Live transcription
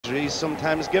injuries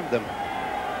sometimes give them.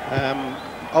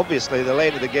 Obviously, the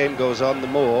later the game goes on, the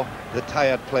more the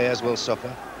tired players will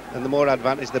suffer, and the more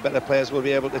advantage the better players will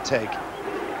be able to take.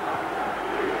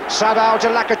 Sabal to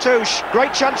Lakatouche,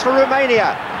 great chance for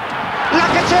Romania.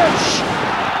 Lakatouche!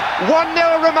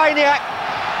 1-0 Romania,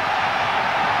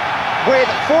 with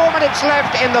 4 minutes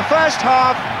left in the first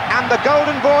half, and the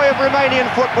golden boy of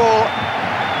Romanian football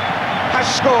has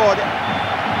scored,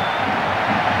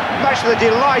 much to the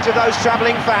delight of those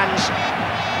travelling fans.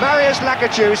 Marius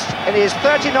Lakatouche, in his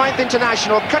 39th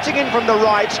international, cutting in from the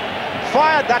right,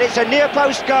 fired that. It's a near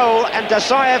post goal, and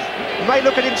Dasaev may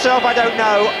look at himself, I don't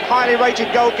know, highly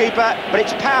rated goalkeeper, but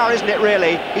it's power, isn't it,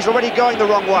 really? He's already going the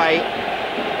wrong way.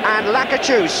 And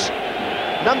Lakatouche,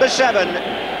 number 7,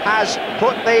 has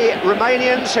put the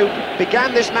Romanians, who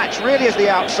began this match really as the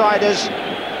outsiders,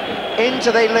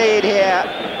 into the lead here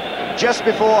just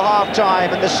before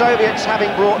half-time, and the Soviets,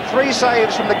 having brought 3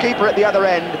 saves from the keeper at the other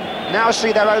end, now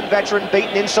see their own veteran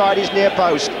beaten inside his near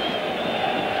post.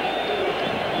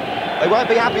 They won't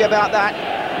be happy about that,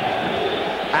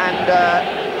 and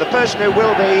the person who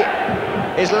will be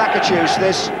is Lakatouche,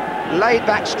 this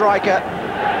laid-back striker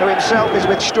who himself is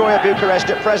with Steaua Bucharest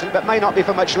at present, but may not be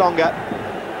for much longer.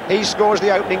 He scores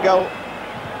the opening goal.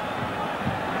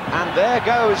 And there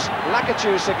goes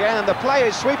Lakatouche again, and the play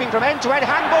is sweeping from end-to-end.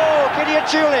 Handball,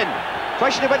 Tikitaka.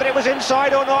 Question of whether it was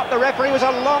inside or not. The referee was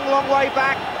a long, long way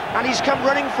back, and he's come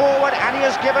running forward, and he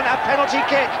has given a penalty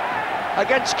kick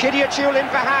against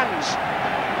Tikitaka for hands.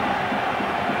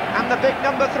 And the big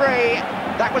number 3,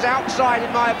 that was outside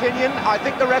in my opinion. I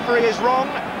think the referee is wrong,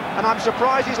 and I'm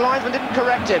surprised his linesman didn't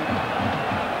correct him.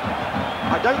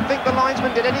 I don't think the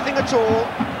linesman did anything at all,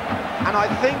 and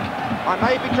I think, I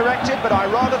may be corrected, but I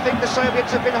rather think the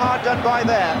Soviets have been hard done by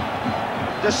there.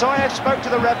 Dasaev spoke to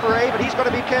the referee, but he's got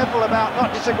to be careful about not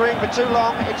disagreeing for too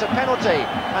long. It's a penalty,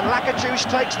 and Lakatouche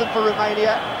takes them for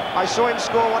Romania. I saw him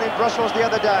score one in Brussels the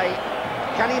other day.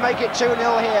 Can he make it 2-0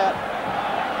 here?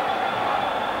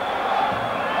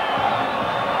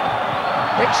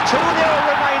 It's 2-0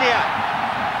 Romania.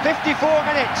 54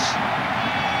 minutes.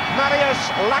 Marius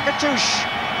Lakatouche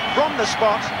from the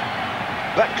spot.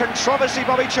 But controversy,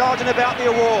 Bobby Charlton, about the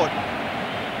award.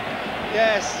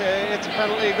 Yes, it's a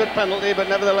penalty, a good penalty, but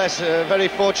nevertheless a very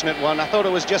fortunate one. I thought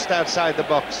it was just outside the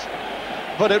box.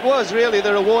 But it was really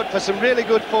the reward for some really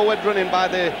good forward running by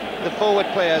the forward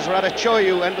players,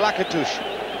 Radachoiu and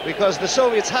Lakatouche, because the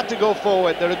Soviets had to go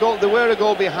forward. They were a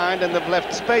goal behind, and they've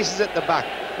left spaces at the back.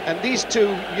 And these 2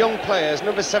 young players,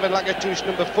 number 7 Lakatouche,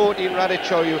 number 14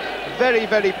 Radachoiu, very,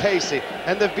 very pacey,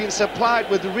 and they've been supplied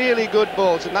with really good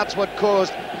balls, and that's what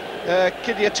caused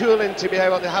Tikitaka to be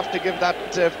able to have to give that,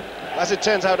 as it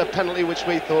turns out, a penalty, which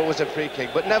we thought was a free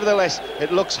kick. But nevertheless,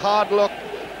 it looks hard luck.